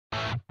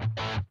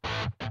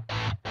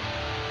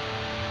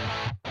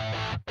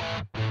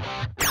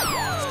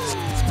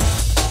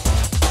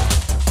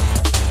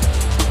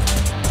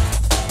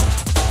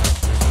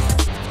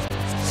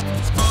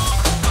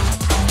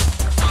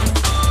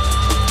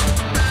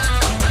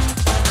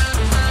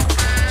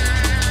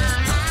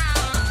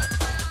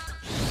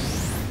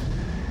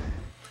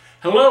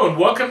and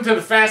welcome to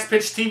the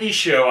Fastpitch TV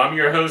show. I'm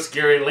your host,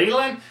 Gary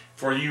Leland.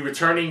 For you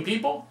returning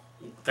people,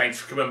 thanks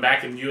for coming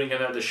back and viewing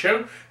another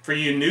show. For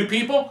you new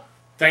people,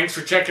 thanks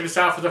for checking us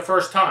out for the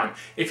first time.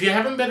 If you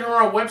haven't been to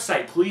our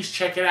website, please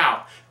check it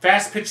out,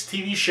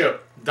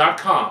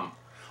 fastpitchtvshow.com.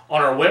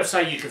 On our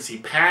website, you can see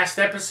past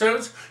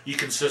episodes. You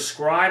can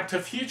subscribe to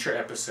future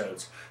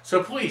episodes.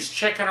 So please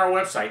check out our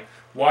website.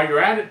 While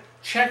you're at it,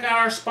 check out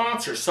our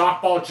sponsor,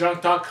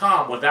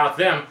 softballjunk.com. Without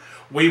them,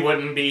 we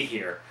wouldn't be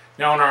here.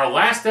 Now, in our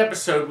last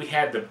episode, we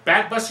had the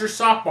Batbuster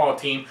softball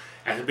team.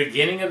 At the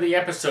beginning of the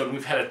episode,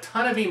 we've had a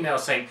ton of emails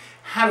saying,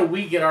 how do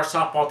we get our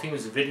softball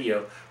team's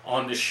video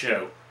on the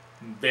show?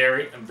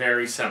 Very,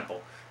 very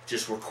simple.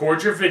 Just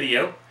record your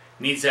video.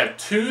 Needs to have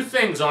two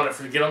things on it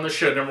for to get on the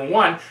show. Number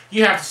one,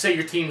 you have to say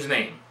your team's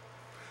name.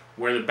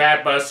 We're the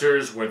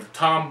Batbusters, we're the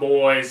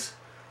Tomboys,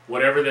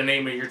 whatever the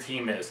name of your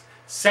team is.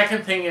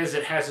 Second thing is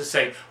it has to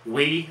say,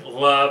 we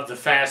love the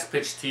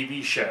Fastpitch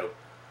TV show.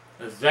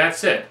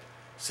 That's it.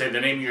 Say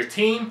the name of your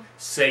team,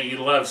 say you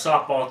love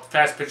softball,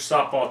 Fastpitch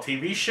softball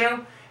TV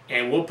show,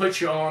 and we'll put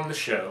you on the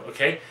show,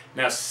 okay?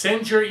 Now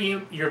send your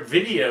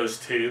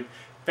videos to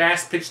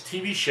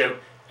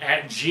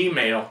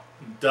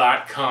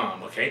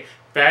fastpitchtvshow@gmail.com, okay?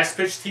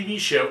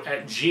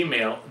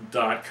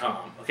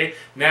 fastpitchtvshow@gmail.com, okay?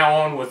 Now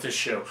on with the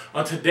show.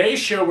 On today's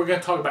show, we're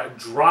going to talk about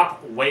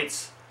drop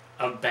weights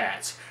of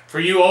bats. For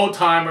you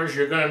old-timers,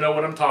 you're going to know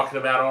what I'm talking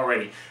about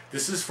already.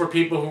 This is for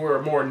people who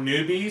are more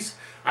newbies.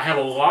 I have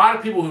a lot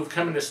of people who've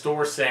come in the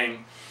store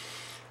saying,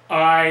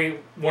 I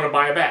want to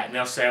buy a bat. And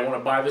they'll say, I want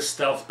to buy the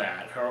Stealth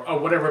bat, or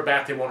whatever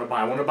bat they want to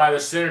buy. I want to buy the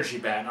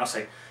Synergy bat. And I'll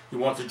say, you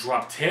want the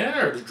drop 10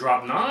 or the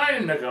drop 9?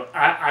 And they'll go,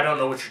 I don't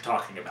know what you're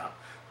talking about.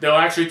 They'll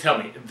actually tell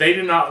me. They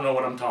do not know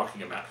what I'm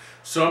talking about.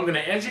 So I'm going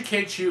to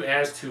educate you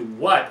as to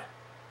what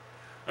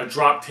a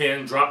drop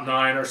 10, drop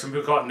 9, or some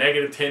people call it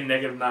negative 10,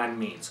 negative 9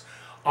 means.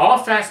 All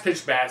fast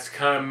pitch bats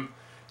come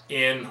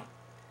in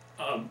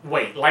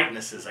weight,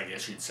 lightnesses, I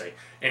guess you'd say.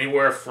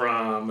 Anywhere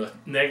from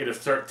negative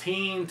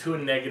 13 to a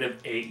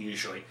negative 8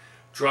 usually.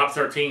 Drop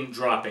 13,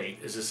 drop 8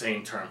 is the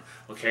same term.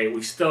 Okay,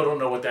 we still don't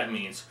know what that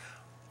means.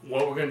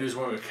 What we're going to do is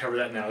we're going to cover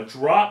that now.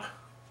 Drop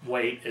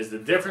weight is the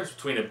difference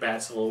between a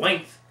bat's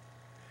length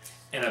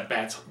and a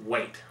bat's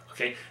weight.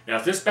 Okay, now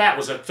if this bat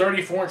was a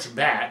 34-inch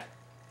bat,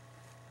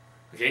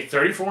 okay,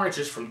 34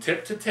 inches from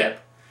tip to tip,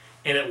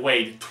 and it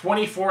weighed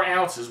 24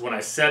 ounces when I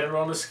set it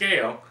on the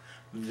scale,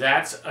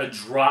 that's a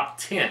drop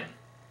 10.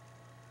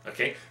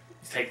 Okay,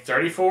 you take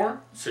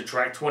 34,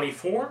 subtract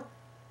 24,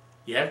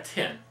 you have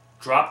 10.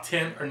 Drop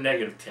 10 or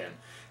negative 10.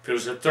 If it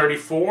was a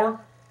 34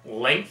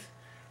 length,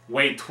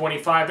 weighed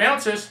 25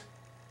 ounces,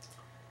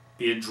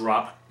 be a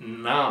drop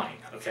 9.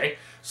 Okay,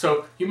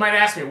 so you might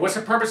ask me, what's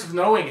the purpose of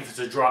knowing if it's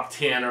a drop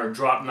 10 or a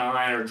drop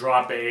 9 or a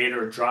drop 8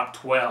 or a drop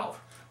 12?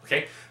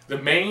 Okay, the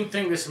main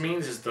thing this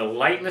means is the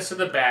lightness of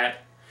the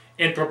bat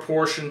in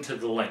proportion to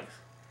the length.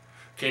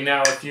 Okay,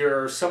 now if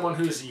you're someone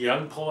who's a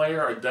young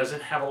player or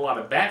doesn't have a lot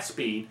of bat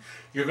speed,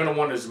 you're going to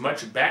want as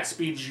much bat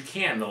speed as you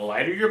can. The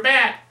lighter your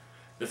bat,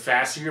 the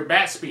faster your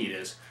bat speed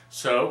is.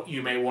 So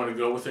you may want to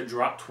go with a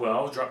drop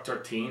 12, drop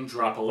 13,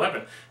 drop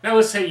 11. Now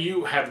let's say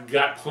you have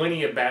got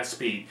plenty of bat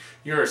speed.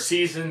 You're a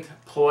seasoned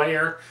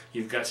player,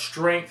 you've got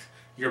strength,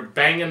 you're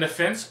banging the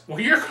fence. Well,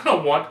 you're going to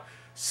want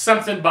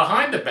something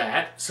behind the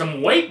bat,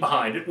 some weight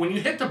behind it when you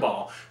hit the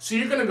ball. So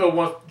you're going to go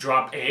with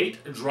drop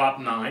 8,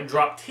 drop 9,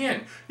 drop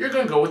 10. You're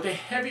going to go with the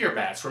heavier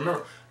bats.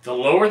 Remember, the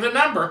lower the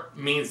number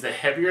means the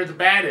heavier the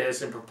bat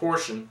is in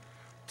proportion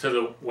to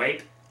the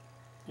weight,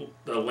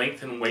 the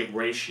length and weight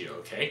ratio,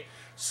 okay?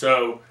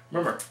 So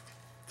remember,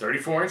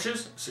 34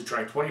 inches,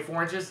 subtract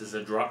 24 inches is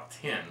a drop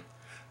 10.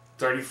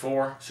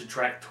 34,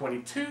 subtract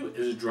 22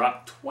 is a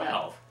drop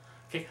 12.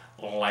 Okay,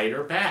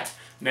 lighter bat.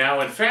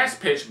 Now in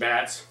fast pitch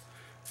bats,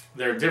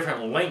 there are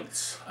different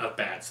lengths of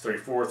bats,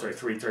 34,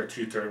 33,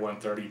 32, 31,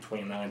 30,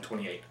 29,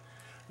 28.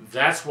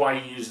 That's why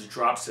you use the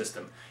drop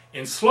system.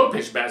 In slow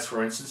pitch bats,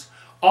 for instance,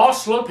 all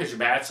slow pitch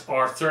bats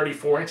are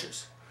 34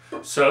 inches.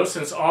 So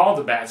since all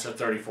the bats are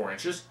 34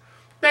 inches,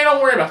 they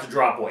don't worry about the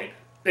drop weight.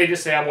 They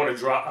just say, I want a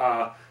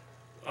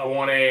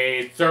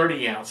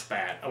 30-ounce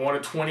bat, I want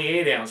a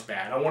 28-ounce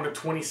bat, I want a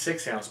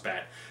 26-ounce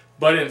bat.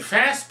 But in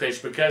fast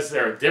pitch, because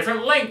there are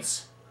different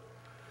lengths,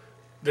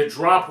 the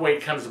drop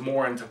weight comes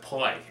more into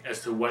play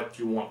as to what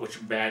you want,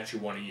 which bat you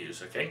want to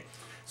use, okay?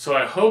 So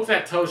I hope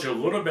that tells you a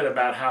little bit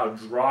about how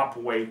drop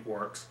weight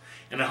works,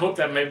 and I hope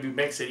that maybe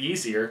makes it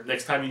easier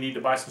next time you need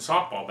to buy some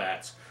softball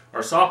bats or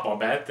a softball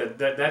bat,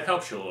 that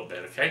helps you a little bit,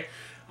 okay?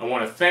 I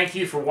want to thank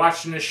you for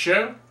watching this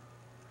show.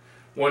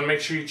 I want to make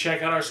sure you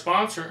check out our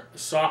sponsor,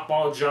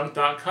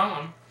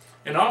 softballjunk.com.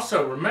 And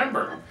also,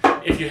 remember,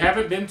 if you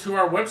haven't been to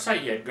our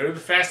website yet, go to the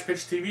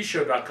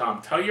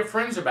fastpitchtvshow.com. Tell your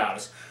friends about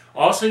us.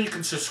 Also, you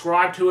can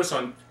subscribe to us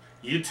on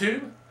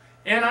YouTube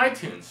and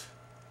iTunes.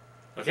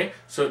 Okay,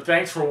 so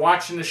thanks for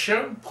watching the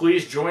show.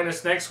 Please join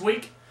us next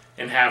week,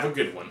 and have a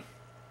good one.